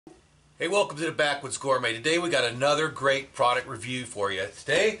Hey, welcome to the Backwoods Gourmet. Today we got another great product review for you.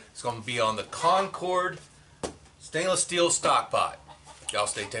 Today it's going to be on the Concord stainless steel stock pot. Y'all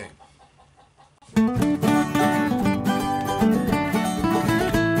stay tuned.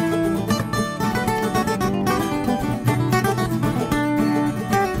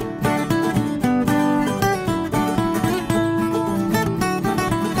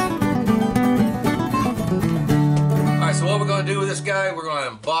 Alright, so what we're going to do with this guy, we're going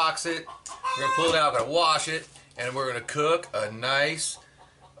to unbox it, we're going to pull it out, we're going to wash it, and we're going to cook a nice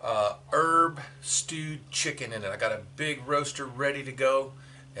herb stewed chicken in it. I got a big roaster ready to go,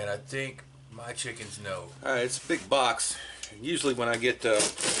 and I think my chickens know. Alright, it's a big box. Usually when I get,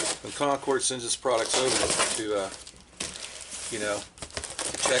 when Concord sends us products over to,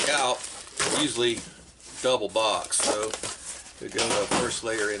 check out, usually double box. So we go the first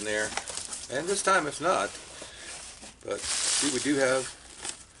layer in there, and this time it's not. But see, we do have,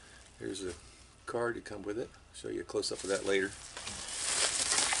 here's a card to come with it. I'll show you a close-up of that later.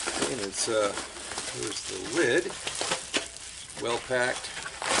 And it's, here's the lid, well packed,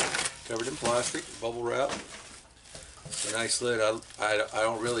 covered in plastic, bubble wrap. It's a nice lid. I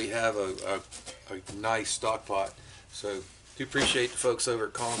don't really have a nice stock pot, so do appreciate the folks over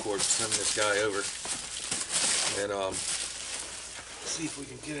at Concord for sending this guy over. And let's see if we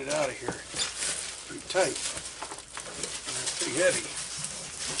can get it out of here. It's pretty tight. It's pretty heavy.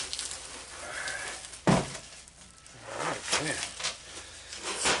 Alright, man.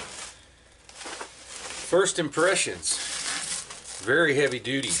 First impressions, very heavy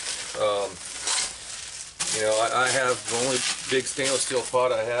duty. I have the only big stainless steel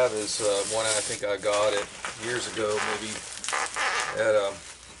pot I have is one I think I got it years ago, maybe at a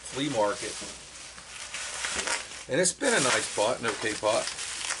flea market. And it's been a nice pot, an okay pot.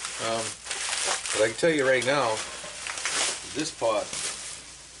 But I can tell you right now, this pot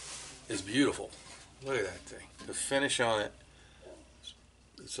is beautiful. Look at that thing. The finish on it,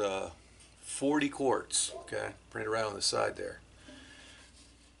 it's 40 quarts, okay, printed around the side there.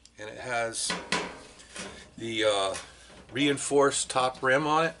 And it has the reinforced top rim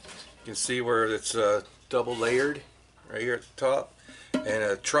on it. You can see where it's double layered right here at the top. And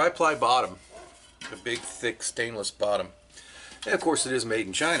a tri-ply bottom, a big thick stainless bottom. And of course it is made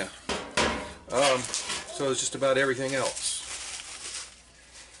in China. So it's just about everything else.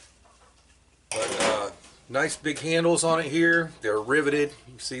 But nice big handles on it here. They're riveted.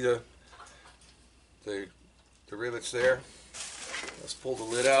 You can see the rivets there. Let's pull the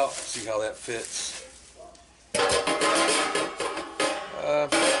lid out, see how that fits.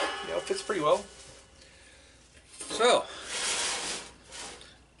 It fits pretty well. So,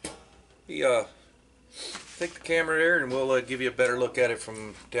 take the camera there and we'll give you a better look at it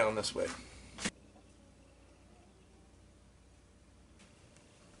from down this way.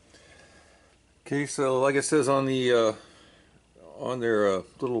 Okay, so like it says on the on their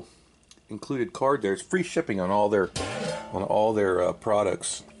little included card there, it's free shipping on all their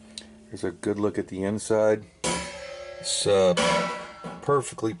products. Here's a good look at the inside. It's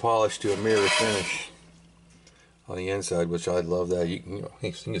perfectly polished to a mirror finish on the inside, which I love that. You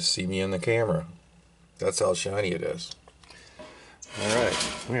can just see me in the camera. That's how shiny it is. Alright,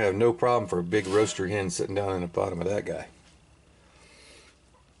 we have no problem for a big roaster hen sitting down in the bottom of that guy.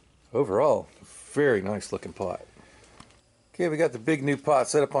 Overall, very nice looking pot. Okay, we got the big new pot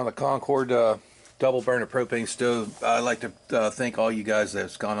set up on the Concord double burner propane stove. I'd like to thank all you guys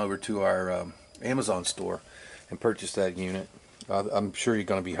that's gone over to our Amazon store and purchased that unit. I'm sure you're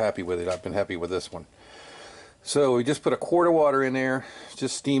going to be happy with it. I've been happy with this one. So we just put a quart of water in there,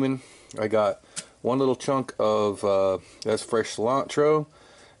 just steaming. I got one little chunk of that's fresh cilantro.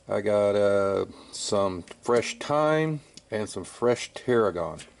 I got some fresh thyme and some fresh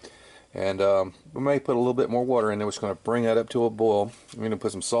tarragon. And we may put a little bit more water in there, which is going to bring that up to a boil. I'm going to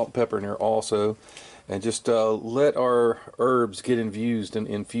put some salt and pepper in there also, and just let our herbs get infused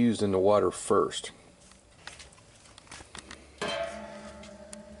in the water first.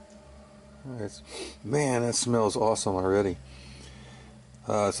 Man, that smells awesome already.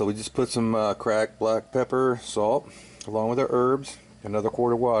 So we just put some cracked black pepper, salt, along with our herbs, another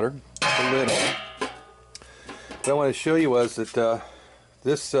quart of water, put the lid on. What I wanted to show you was that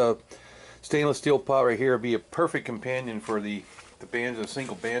this stainless steel pot right here would be a perfect companion for the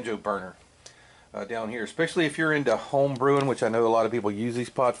single banjo burner down here, especially if you're into home brewing, which I know a lot of people use these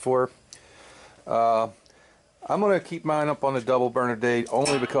pots for. I'm going to keep mine up on the double burner date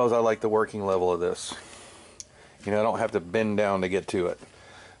only because I like the working level of this. I don't have to bend down to get to it.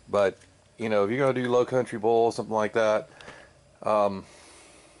 But if you're going to do low country bowl, something like that,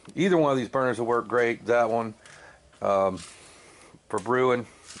 either one of these burners will work great. That one for brewing,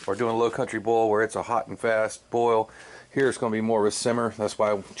 or doing a low country boil where it's a hot and fast boil. Here it's going to be more of a simmer. That's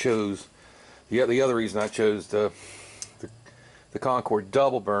why I chose the other reason I chose the Concord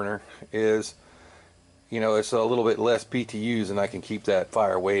double burner is, you know, it's a little bit less BTUs and I can keep that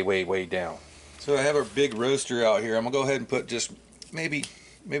fire way down. So I have our big roaster out here. I'm gonna go ahead and put just maybe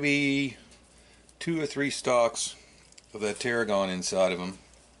 2 or 3 stalks of that tarragon inside of them.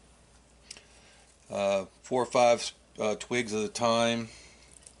 4 or 5 twigs at a time,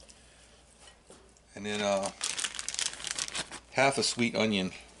 and then half a sweet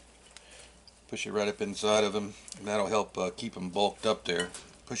onion. Push it right up inside of them, and that'll help keep them bulked up there.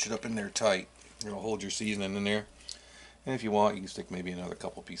 Push it up in there tight. It'll hold your seasoning in there. And if you want, you can stick maybe another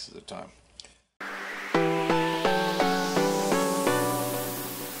couple pieces at a time.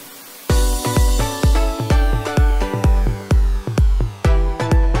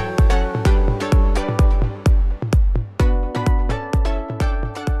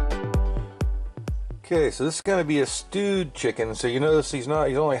 Okay, so this is going to be a stewed chicken. So you notice he's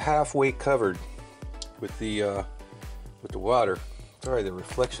only halfway covered with the water. Sorry, the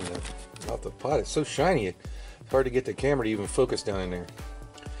reflection off the pot. It's so shiny. It's hard to get the camera to even focus down in there.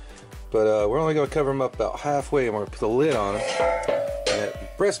 But we're only going to cover them up about halfway, and we're going to put the lid on them. And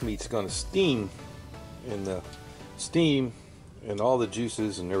that breast meat's going to steam in the steam and all the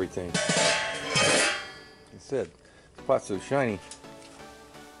juices and everything. Like I said, the pot's so shiny.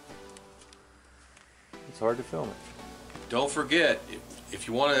 It's hard to film it. Don't forget, if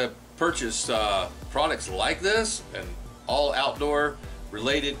you want to purchase products like this and all outdoor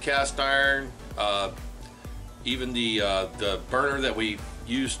related cast iron, even the burner that we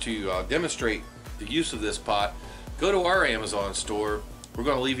use to demonstrate the use of this pot, go to our Amazon store. We're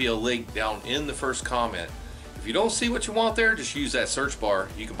going to leave you a link down in the first comment. If you don't see what you want there, just use that search bar.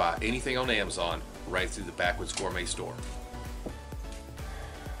 You can buy anything on Amazon right through the Backwoods Gourmet store.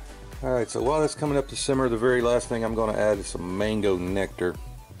 Alright, so while that's coming up to simmer, the very last thing I'm going to add is some mango nectar.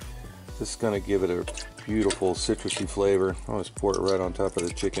 This is going to give it a beautiful citrusy flavor. I'll just pour it right on top of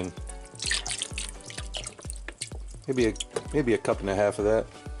the chicken. Maybe a cup and a half of that.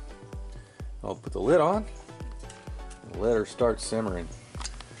 I'll put the lid on and let her start simmering.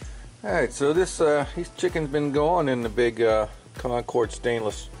 Alright, so this chicken's been going in the big Concord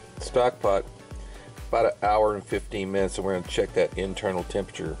stainless stock pot about an hour and 15 minutes, and we're going to check that internal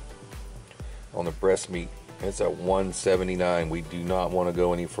temperature on the breast meat. It's at 179. We do not want to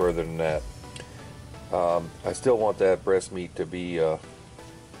go any further than that. I still want that breast meat to be I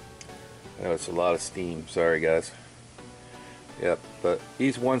know it's a lot of steam, sorry guys. Yep, but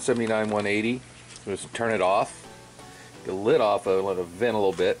he's 179, 180. Just turn it off, get the lid off of it, let it vent a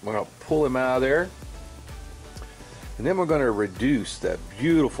little bit. We're going to pull him out of there, and then we're going to reduce that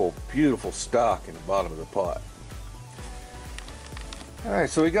beautiful stock in the bottom of the pot. Alright,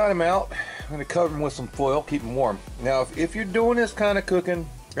 so we got him out. I'm going to cover him with some foil, keep him warm. Now, if you're doing this kind of cooking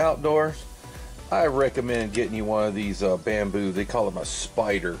outdoors, I recommend getting you one of these bamboo. They call them a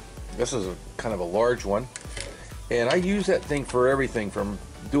spider. This is kind of a large one. And I use that thing for everything, from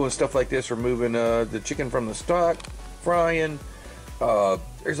doing stuff like this, removing the chicken from the stock, frying.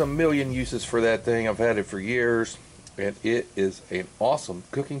 There's a million uses for that thing. I've had it for years, and it is an awesome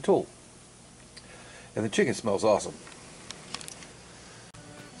cooking tool. And the chicken smells awesome.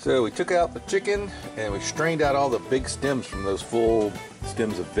 So we took out the chicken and we strained out all the big stems from those full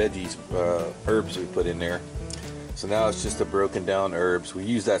stems of veggies, herbs we put in there. So now it's just the broken down herbs. We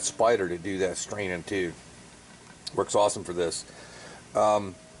use that spider to do that straining too. Works awesome for this.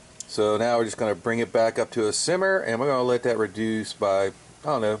 So now we're just going to bring it back up to a simmer, and we're going to let that reduce by, I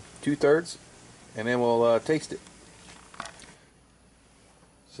don't know, 2/3, and then we'll taste it.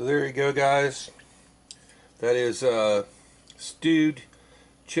 So there you go, guys. That is stewed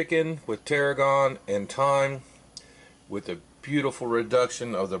chicken with tarragon and thyme with a beautiful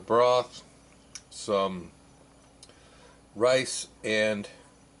reduction of the broth, some rice and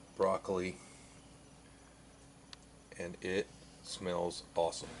broccoli, and it smells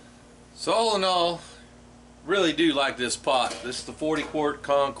awesome. So all in all, really do like this pot. This is the 40 quart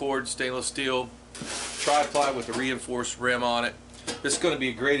Concord stainless steel tri-ply with a reinforced rim on it. This is going to be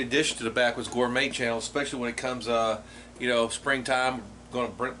a great addition to the Backwoods Gourmet channel, especially when it comes you know, springtime. We're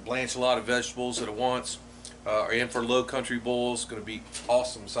going to blanch a lot of vegetables at once, and for low country bowls, going to be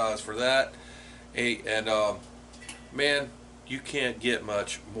awesome size for that. Hey, and man, you can't get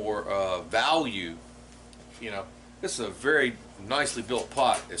much more value. You know, this is a very nicely built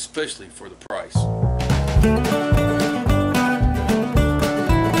pot, especially for the price.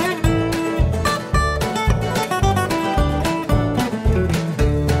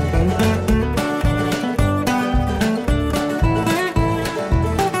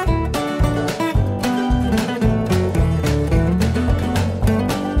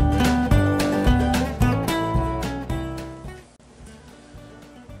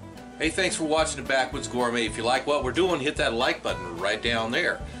 Hey, thanks for watching the Backwoods Gourmet. If you like what we're doing, hit that like button right down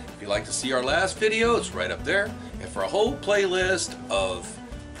there. If you'd like to see our last video, it's right up there. And for a whole playlist of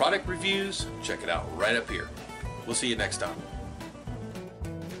product reviews, check it out right up here. We'll see you next time.